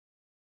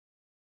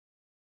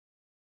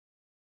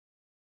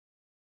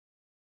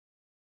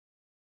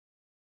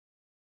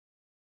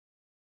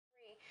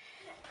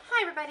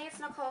Hi everybody, it's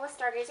Nicole with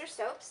Stargazer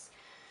Soaps.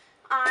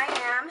 I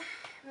am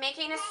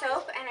making a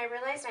soap and I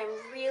realized I'm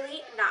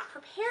really not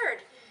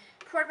prepared.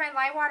 Poured my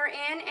lye water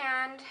in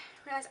and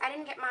realized I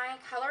didn't get my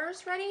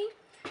colors ready.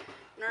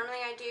 Normally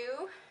I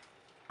do.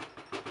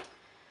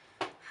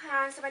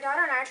 So my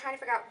daughter and I are trying to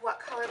figure out what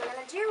color we're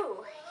going to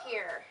do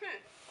here.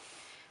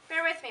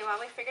 Bear with me while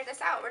we figure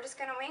this out. We're just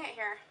going to wing it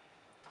here.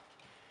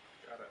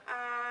 Got it.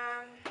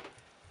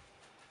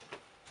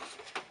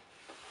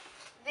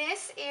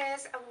 This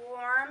is a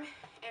warm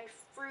and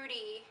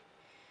fruity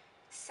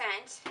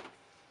scent,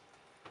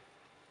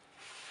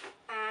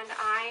 and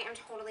I am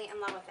totally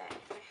in love with it.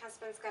 My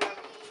husband's going to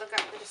look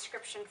up the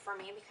description for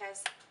me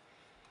because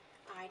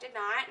I did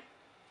not.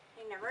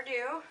 I never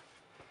do.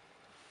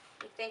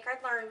 You'd think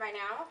I'd learn by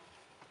now.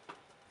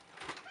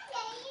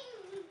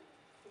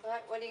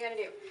 But what are you going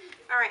to do?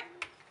 Alright,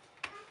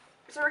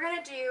 so we're going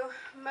to do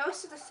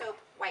most of the soap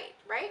white,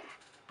 right?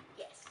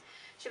 Yes.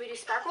 Should we do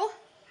sparkle?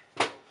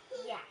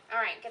 Yeah.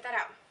 Alright, get that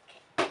out.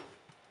 Okay.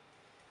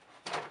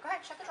 Go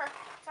ahead, shut the drawer.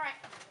 It's alright.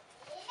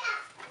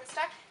 Is it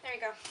stuck? There you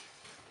go.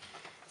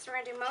 So we're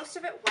going to do most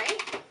of it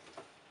white.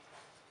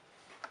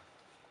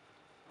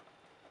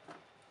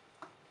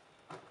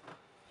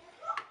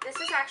 This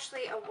is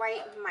actually a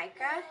white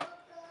mica.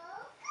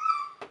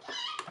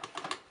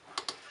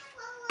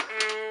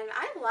 And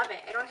I love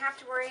it. I don't have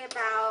to worry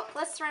about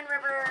glycerin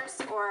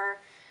rivers or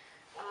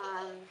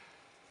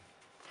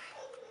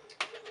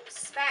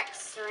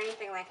specks or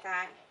anything like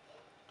that.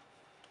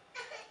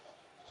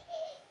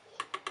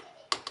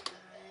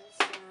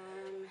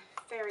 Some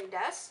fairy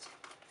dust.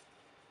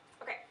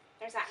 Okay,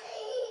 there's that.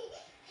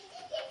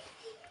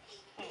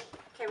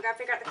 Okay, we gotta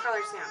figure out the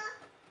colors now.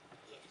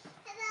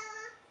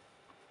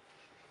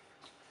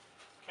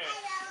 Okay,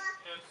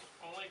 it's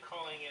only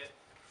calling it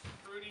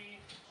fruity,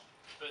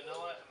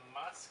 vanilla, and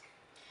musk.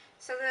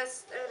 So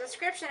this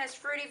description is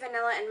fruity,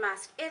 vanilla, and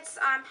musk. It's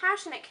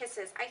Passionate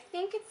Kisses. I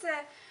think it's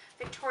a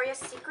Victoria's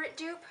Secret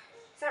dupe.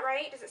 Is that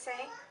right? Does it say?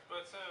 That's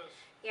what it says.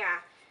 Yeah.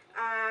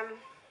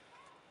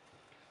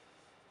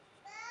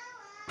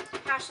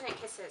 Passionate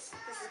Kisses.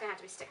 This is gonna have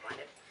to be stick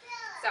blended.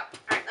 So,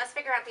 all right, let's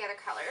figure out the other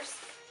colors.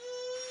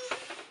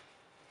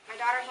 My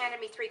daughter handed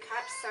me 3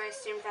 cups, so I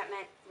assumed that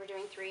meant we're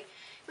doing 3.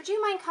 Would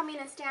you mind coming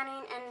and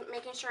standing and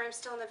making sure I'm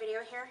still in the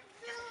video here?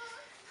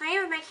 I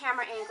am with my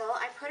camera angle.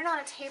 I put it on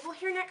a table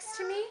here next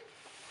to me.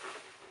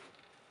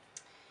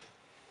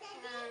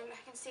 And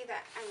I can see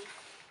that I've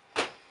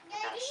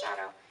got a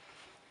shadow.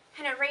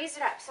 And I raised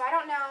it up, so I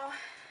don't know.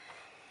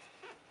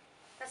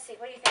 Let's see,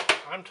 what do you think?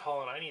 I'm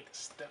tall and I need the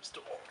step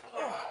stool.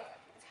 Yeah,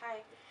 it's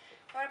high.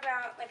 What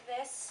about like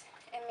this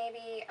and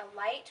maybe a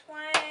light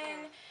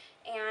one?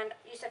 And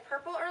you said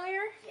purple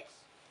earlier? Yes.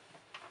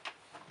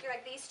 Do you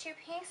like these 2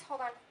 pinks?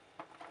 Hold on.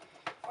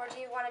 Or do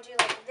you want to do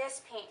like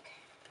this pink?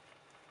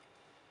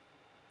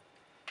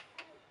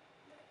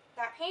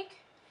 That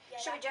pink? Yeah,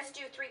 Should we just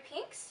do 3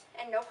 pinks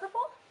and no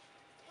purple?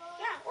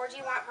 Yeah. Or do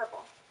you want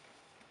purple?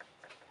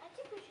 I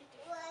think we should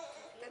do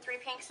The 3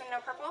 pinks and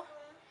no purple?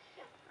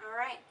 Yeah.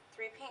 Alright,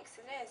 3 pinks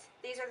it is.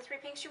 These are the 3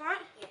 pinks you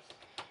want? Yes.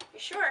 You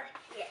sure?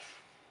 Yes.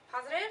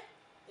 Positive?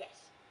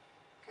 Yes.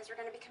 Because we're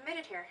going to be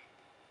committed here.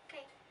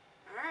 Okay.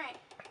 Alright.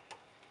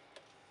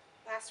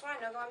 Last one,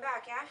 no going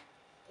back, yeah?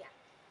 Yeah.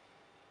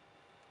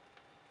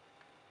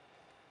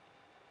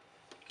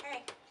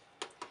 Okay.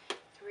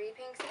 3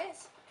 pinks it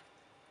is.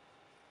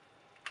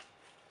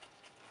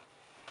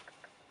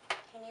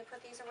 Can you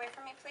put these away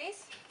for me,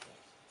 please?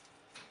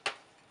 Yes.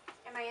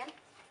 Am I in?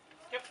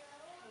 Yep.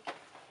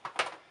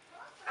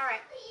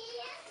 Alright.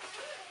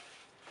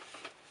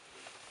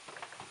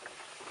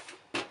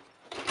 So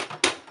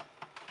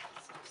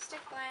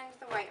stick blend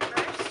the white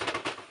first.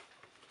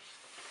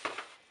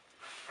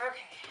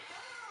 Okay.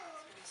 So I'm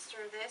going to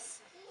stir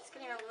this. It's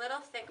getting a little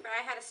thick, but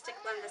I had to stick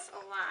blend this a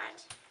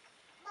lot.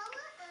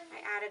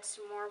 I added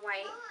some more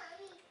white.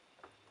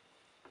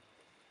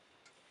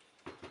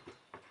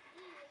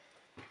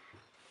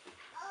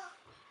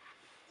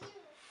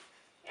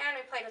 And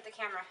we played with the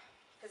camera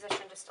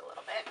position just a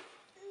little bit.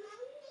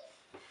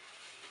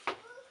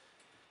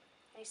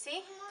 You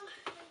see?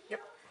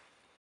 Yep.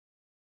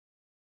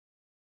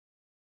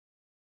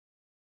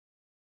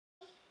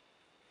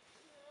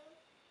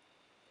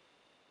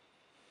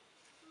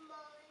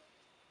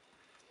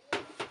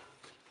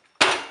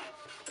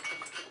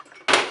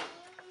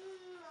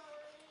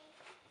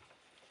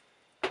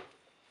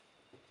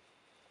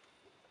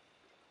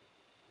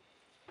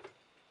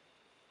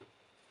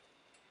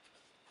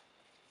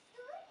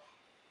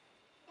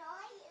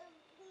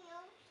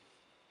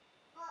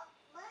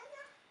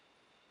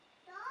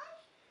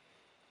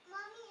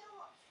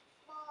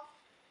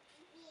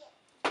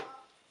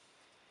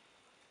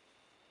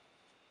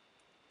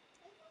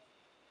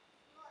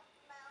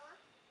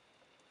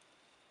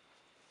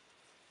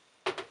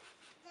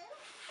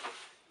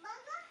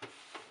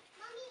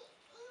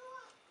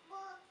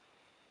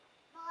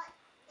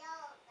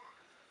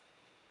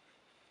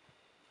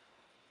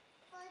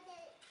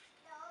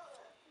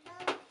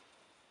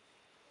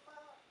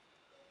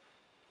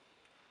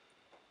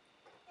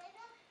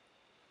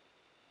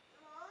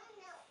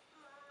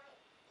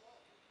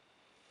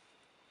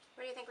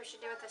 you think we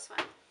should do with this one?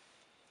 I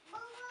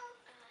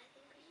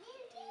think we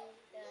should do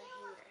the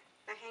hanger.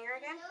 The hanger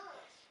again?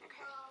 Yes.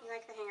 Okay. You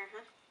like the hanger,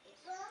 huh? Yes.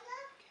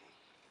 Okay.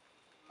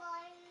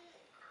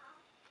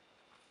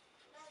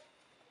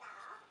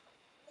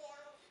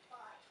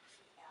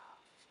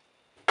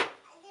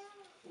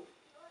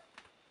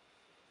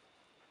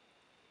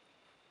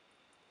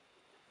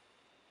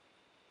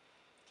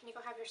 Can you go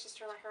have your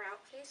sister let her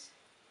out, please?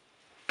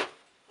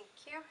 Thank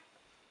you.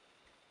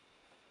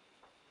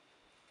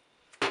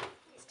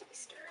 Needs to be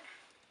stirred.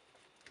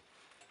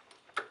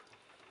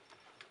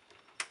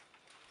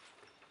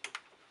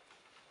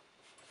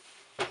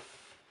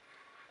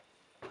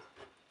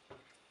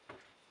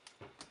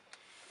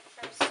 So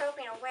I was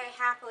soaping away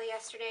happily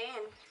yesterday,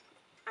 and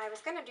I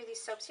was going to do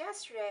these soaps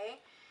yesterday,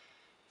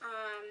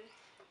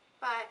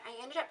 but I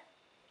ended up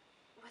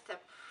with a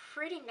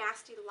pretty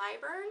nasty lye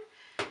burn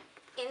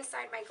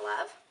inside my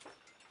glove.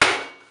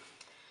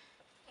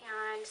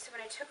 And so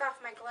when I took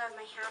off my glove,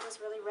 my hand was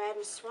really red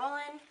and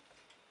swollen.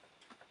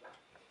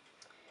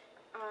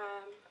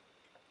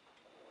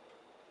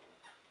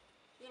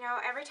 You know,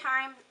 every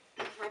time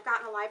I've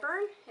gotten a lye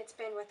burn, it's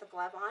been with a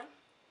glove on.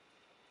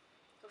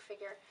 Go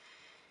figure.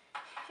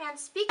 And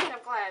speaking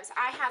of gloves,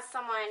 I had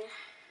someone,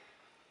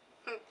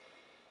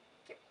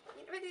 it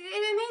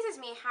amazes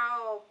me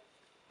how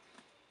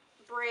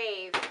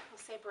brave, I'll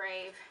say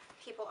brave,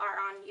 people are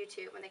on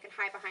YouTube when they can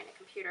hide behind a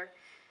computer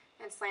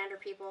and slander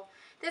people.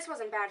 This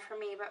wasn't bad for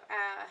me, but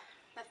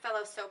a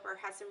fellow soaper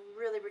had some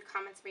really rude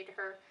comments made to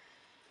her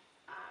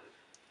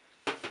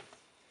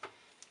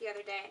the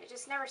other day, and it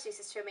just never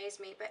ceases to amaze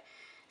me. But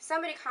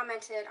somebody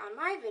commented on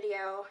my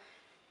video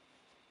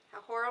how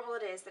horrible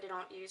it is that I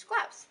don't use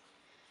gloves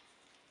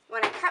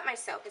when I cut my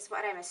soap, is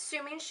what I'm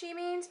assuming she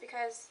means,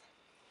 because,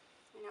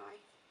 you know, I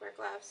wear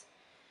gloves.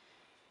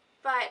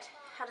 But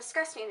how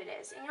disgusting it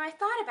is. And, you know, I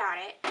thought about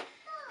it,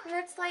 and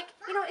it's like,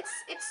 you know, it's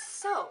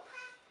soap.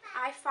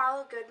 I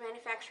follow good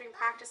manufacturing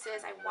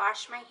practices. I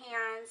wash my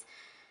hands.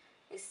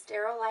 I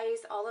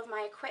sterilize all of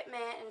my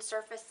equipment and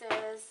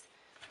surfaces.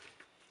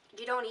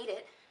 You don't eat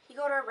it. You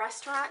go to a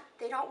restaurant,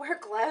 they don't wear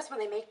gloves when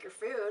they make your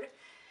food.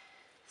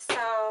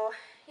 So,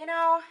 you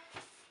know,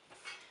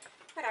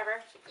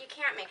 whatever. You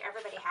can't make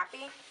everybody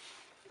happy.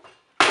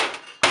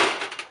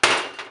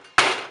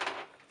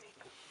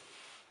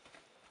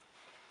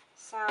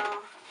 So,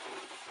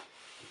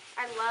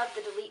 I love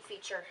the delete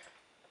feature.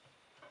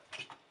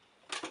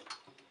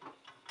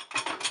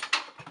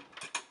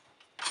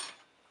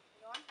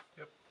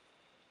 Yep.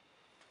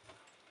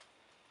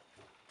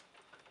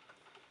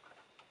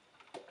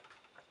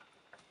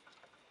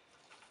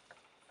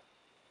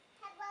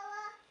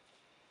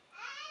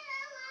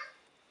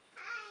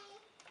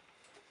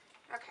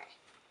 Okay.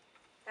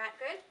 That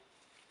good?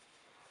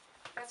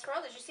 That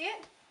swirl, did you see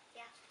it?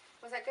 Yeah.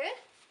 Was that good?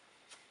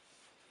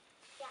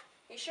 Yeah.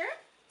 You sure?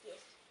 Yes.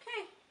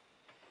 Okay.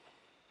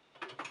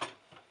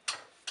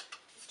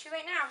 It's too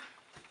late now.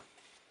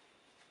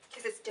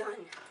 Because it's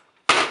done.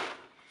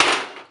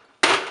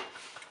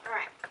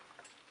 Alright.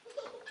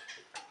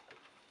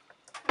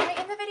 Am I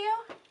in the video?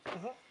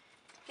 Mm-hmm.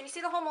 Can you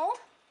see the whole mold?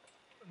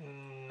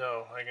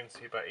 No, I can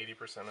see about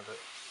 80% of it.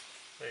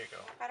 There you go.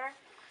 Better?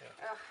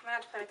 Yeah. Ugh, I'm going to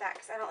have to play with that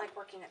because I don't like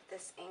working at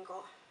this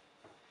angle.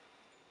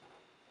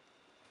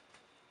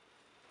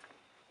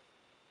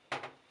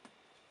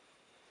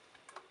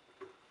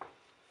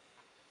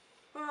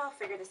 We'll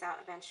figure this out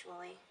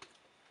eventually.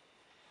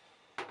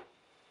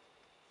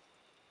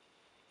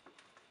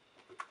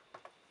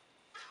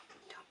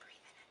 Don't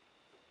breathe in it.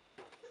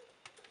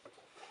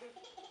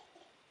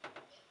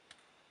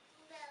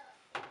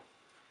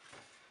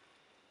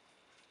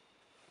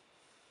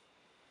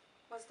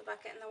 Was the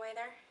bucket in the way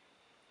there?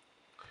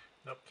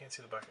 Nope, can't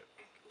see the bucket.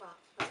 Well,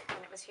 was it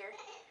when it was here?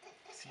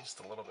 See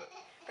just a little bit.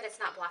 But it's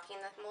not blocking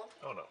the mold?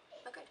 Oh no.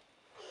 Oh, good.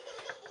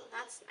 Well,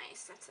 that's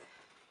nice. That's a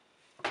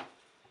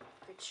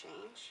good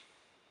change.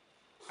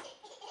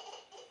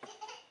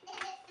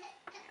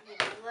 Maybe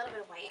a little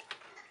bit of white.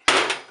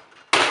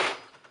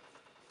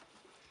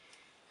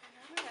 And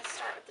I'm going to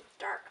start with the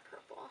dark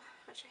purple,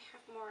 which I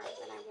have more of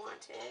than I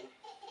wanted.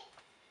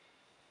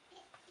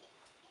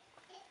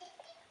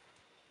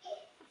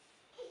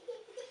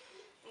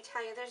 I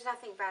tell you, there's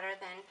nothing better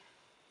than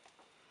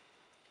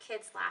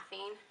kids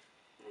laughing,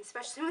 and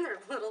especially when they're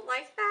little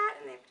like that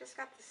and they've just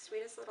got the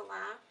sweetest little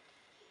laugh.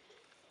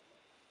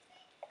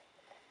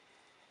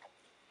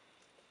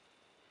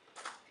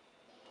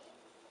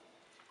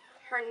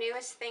 Her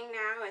newest thing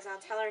now is I'll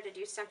tell her to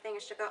do something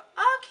and she'll go,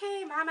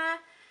 "Okay,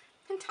 Mama,"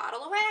 and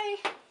toddle away.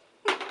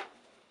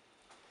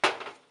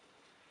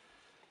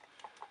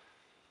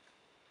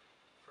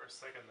 For a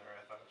second there,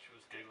 I thought she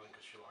was giggling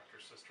because she locked her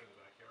sister in the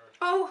backyard.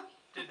 Oh.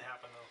 Didn't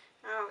happen though.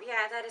 Oh,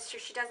 yeah, that is true.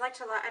 She does like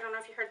to I don't know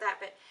if you heard that,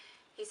 but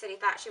he said he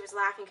thought she was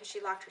laughing because she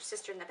locked her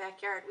sister in the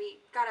backyard. We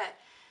got a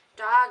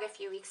dog a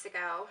few weeks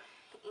ago,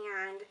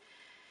 and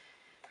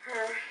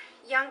her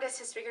youngest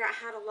has figured out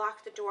how to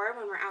lock the door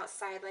when we're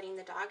outside letting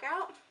the dog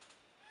out.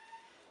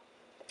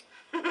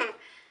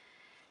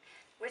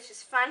 Which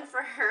is fun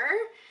for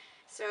her.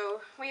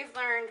 So we've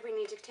learned we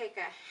need to take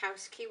a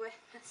house key with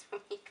us when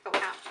we go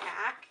out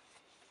back.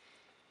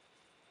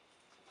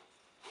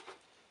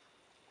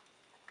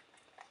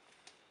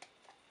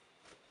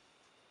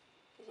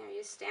 You know,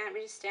 we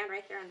just stand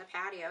right there on the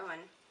patio,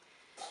 and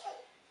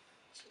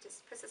she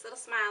just puts this little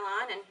smile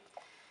on and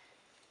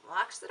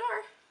locks the door.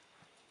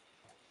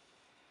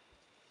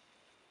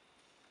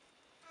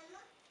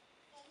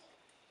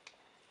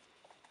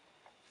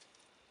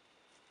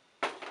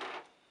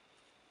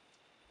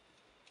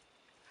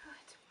 Oh,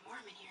 it's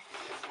warm in here.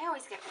 I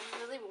always get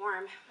really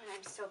warm when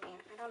I'm soaping.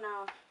 I don't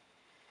know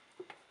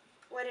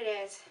what it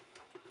is.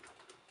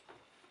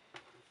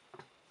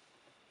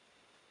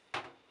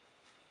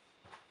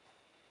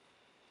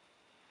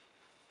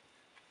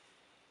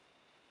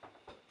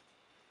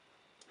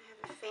 I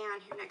have a fan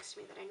here next to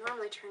me that I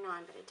normally turn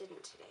on, but I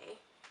didn't today.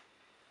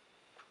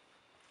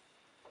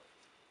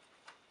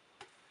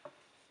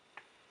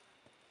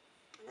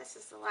 And this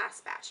is the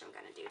last batch I'm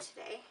going to do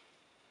today.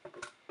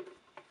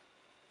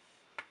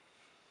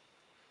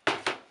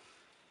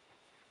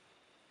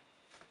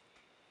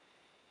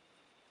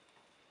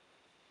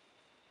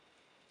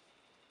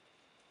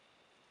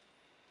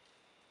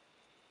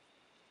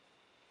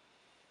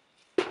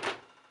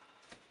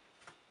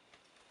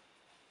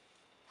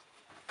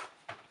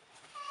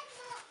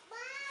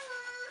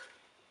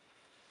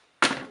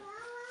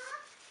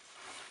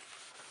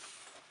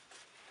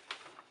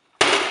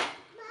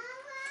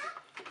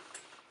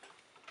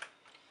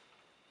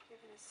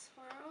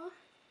 Swirl.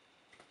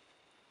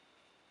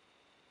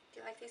 Do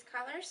you like these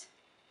colors?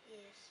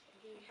 Yes.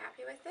 Are you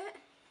happy with it?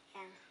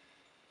 Yeah.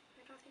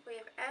 I don't think we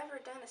have ever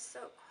done a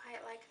soap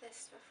quite like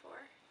this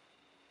before.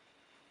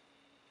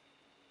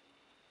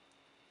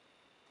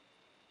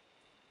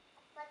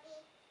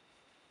 Buddy.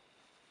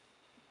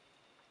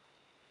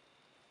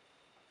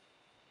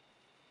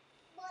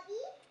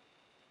 Buddy.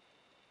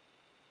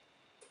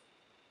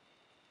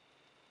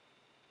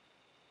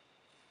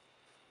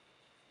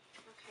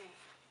 Okay.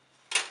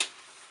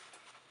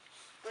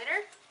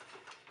 Glitter?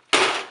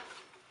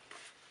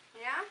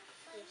 Yeah?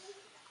 Yes.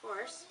 Of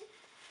course.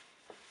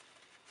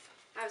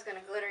 I was going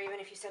to glitter even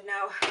if you said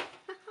no.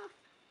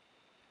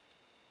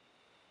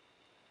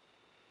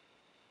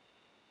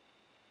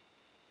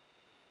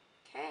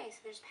 Okay, so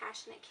there's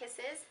Passionate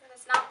Kisses.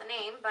 That's not the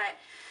name, but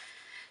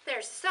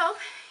there's the soap.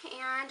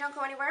 And don't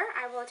go anywhere.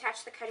 I will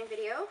attach the cutting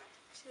video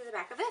to the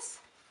back of this.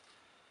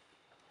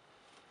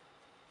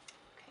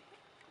 Okay.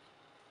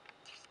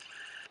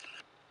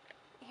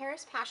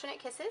 Here's Passionate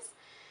Kisses.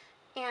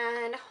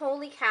 And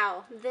holy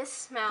cow, this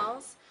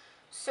smells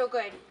so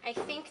good. I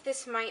think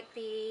this might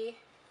be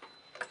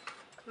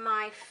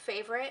my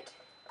favorite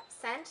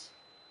scent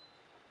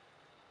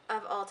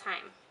of all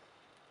time.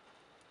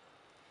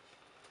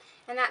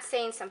 And that's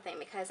saying something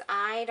because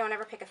I don't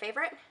ever pick a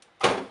favorite.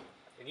 And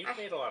you've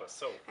made a lot of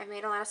soap. I've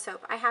made a lot of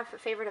soap. I have a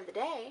favorite of the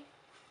day.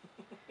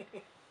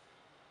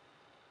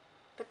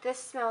 But this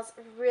smells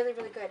really,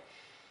 really good.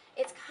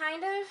 It's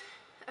kind of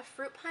a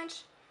fruit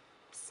punch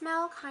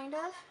smell, kind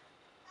of.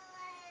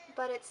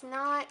 But it's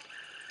not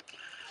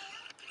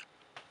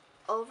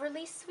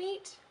overly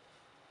sweet.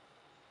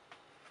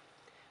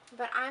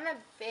 But I'm a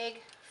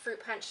big fruit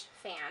punch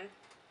fan.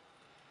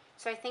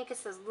 So I think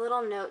it's those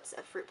little notes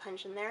of fruit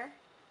punch in there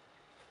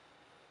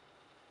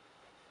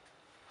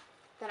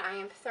that I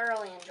am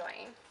thoroughly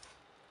enjoying.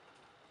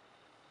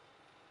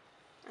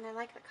 And I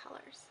like the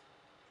colors.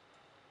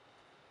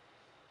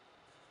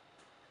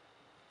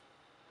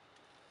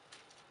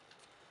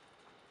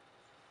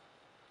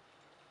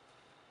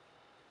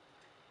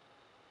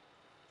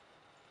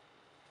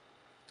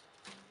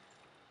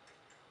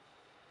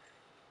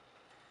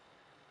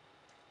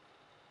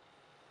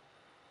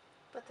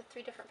 But the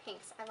 3 different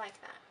pinks, I like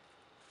that.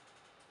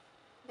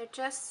 They're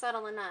just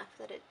subtle enough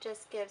that it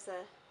just gives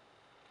a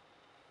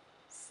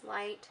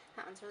slight,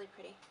 that one's really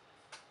pretty.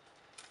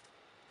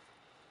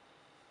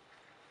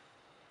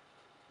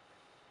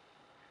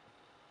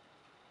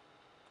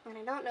 And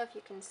I don't know if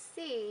you can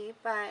see,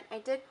 but I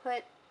did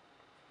put,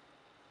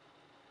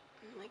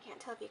 I can't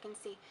tell if you can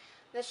see,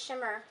 the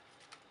shimmer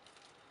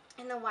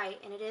in the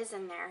white, and it is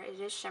in there, it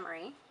is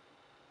shimmery.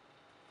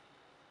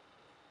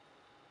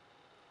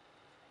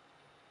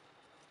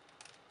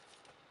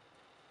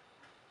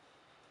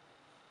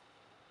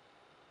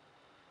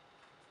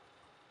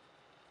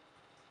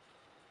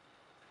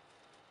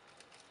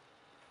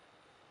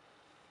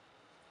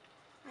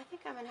 I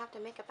think I'm going to have to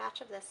make a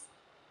batch of this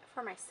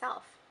for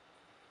myself.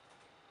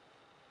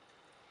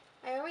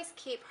 I always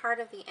keep part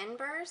of the end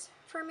burrs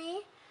for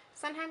me.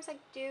 Sometimes I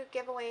do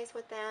giveaways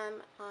with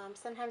them.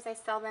 Sometimes I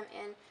sell them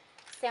in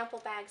sample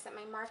bags at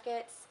my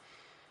markets.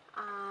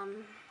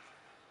 And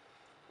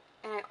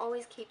I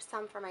always keep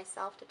some for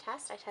myself to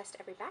test. I test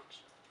every batch.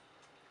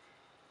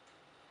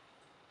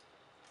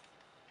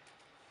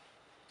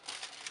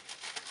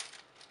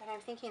 But I'm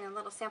thinking a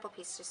little sample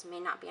piece just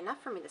may not be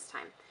enough for me this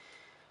time.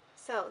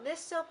 So this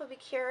soap will be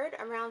cured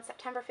around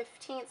September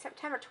 15th,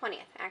 September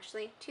 20th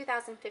actually,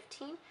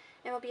 2015,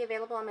 and will be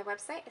available on my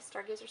website at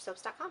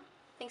stargazersoaps.com.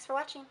 Thanks for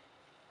watching.